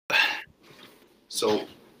So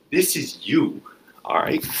this is you, all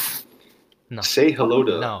right? No. Say hello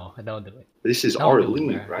to. No, don't do it. This is Don't Arlene,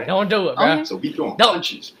 do it, right? Don't do it, bro. Okay. So we throwing No.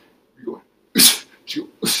 punches. We going,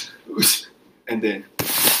 and then,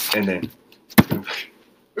 and then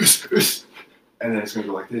it's gonna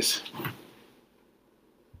go like this.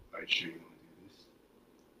 Are you sure you want to do this?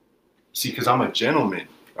 See, because I'm a gentleman.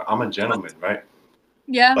 I'm a gentleman, right?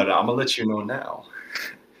 Yeah. But I'm gonna let you know now.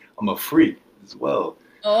 I'm a freak as well.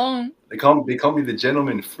 Oh. They call me the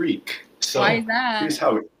gentleman freak. So Why is that? here's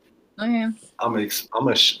how it. Okay. I'm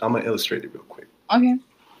gonna illustrate it real quick. Okay.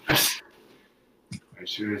 Are you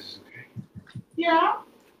sure this is okay? Yeah.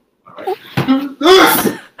 All right.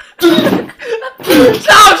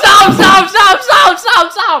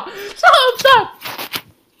 Stop!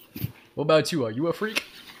 What about you? Are you a freak?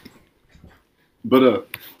 But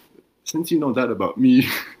since you know that about me,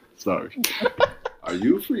 sorry. Are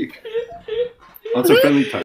you a freak? That's a friendly type.